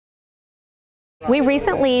We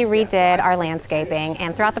recently redid our landscaping,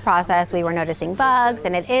 and throughout the process we were noticing bugs,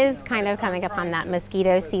 and it is kind of coming upon that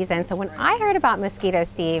mosquito season. So when I heard about Mosquito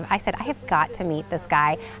Steve, I said, I have got to meet this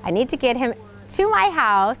guy. I need to get him to my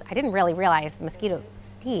house. I didn't really realize Mosquito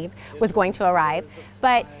Steve was going to arrive,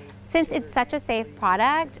 but since it's such a safe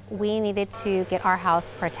product, we needed to get our house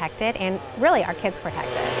protected and really our kids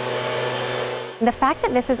protected. The fact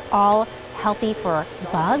that this is all healthy for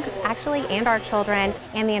bugs actually and our children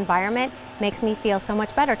and the environment makes me feel so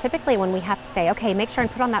much better. Typically when we have to say, okay, make sure and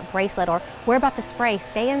put on that bracelet, or we're about to spray,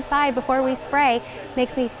 stay inside before we spray,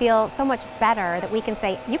 makes me feel so much better that we can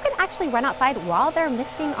say, you can actually run outside while they're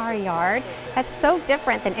misting our yard. That's so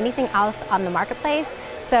different than anything else on the marketplace.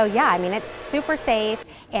 So yeah, I mean, it's super safe,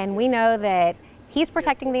 and we know that he's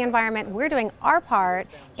protecting the environment, we're doing our part,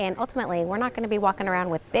 and ultimately we're not going to be walking around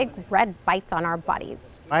with big red bites on our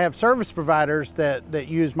bodies. I have service providers that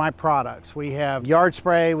use my products. We have yard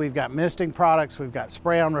spray, we've got misting products, we've got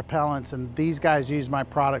spray-on repellents, and these guys use my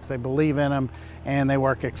products. They believe in them, and they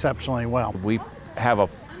work exceptionally well. We have a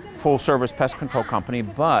full-service pest control company,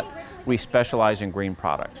 but we specialize in green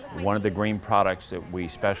products. One of the green products that we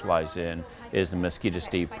specialize in is the Mosquito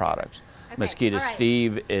Steve products. Mosquito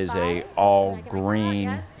Steve is a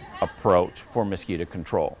all-green approach for mosquito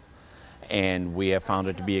control, and we have found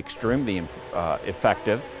it to be extremely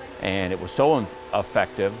effective, and it was so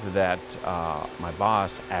effective that my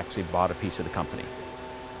boss actually bought a piece of the company.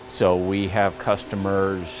 So we have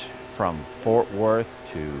customers from Fort Worth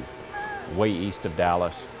to way east of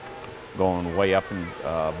Dallas, going way up and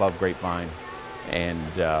above Grapevine, and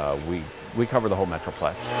we cover the whole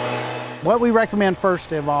Metroplex. What we recommend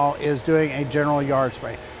first of all is doing a general yard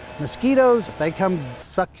spray. Mosquitoes, if they come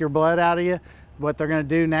suck your blood out of you, what they're going to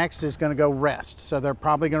do next is going to go rest. So they're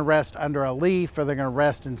probably going to rest under a leaf, or they're going to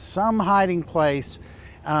rest in some hiding place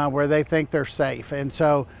where they think they're safe. And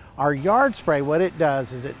so our yard spray, what it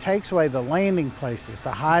does is it takes away the landing places,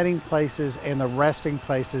 the hiding places, and the resting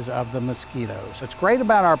places of the mosquitoes. What's great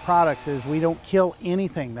about our products is we don't kill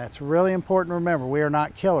anything. That's really important to remember. We are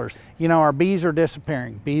not killers. You know, our bees are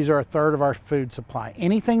disappearing. Bees are a third of our food supply.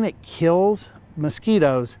 Anything that kills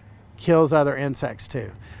mosquitoes kills other insects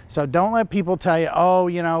too. So don't let people tell you, oh,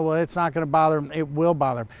 you know, well, it's not going to bother them. It will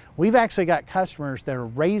bother them. We've actually got customers that are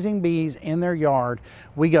raising bees in their yard.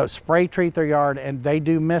 We go spray treat their yard, and they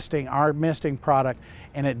do misting, our misting product,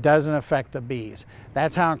 and it doesn't affect the bees.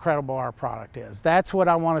 That's how incredible our product is. That's what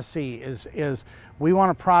I want to see is we want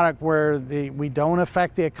a product where we don't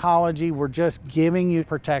affect the ecology. We're just giving you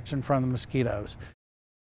protection from the mosquitoes.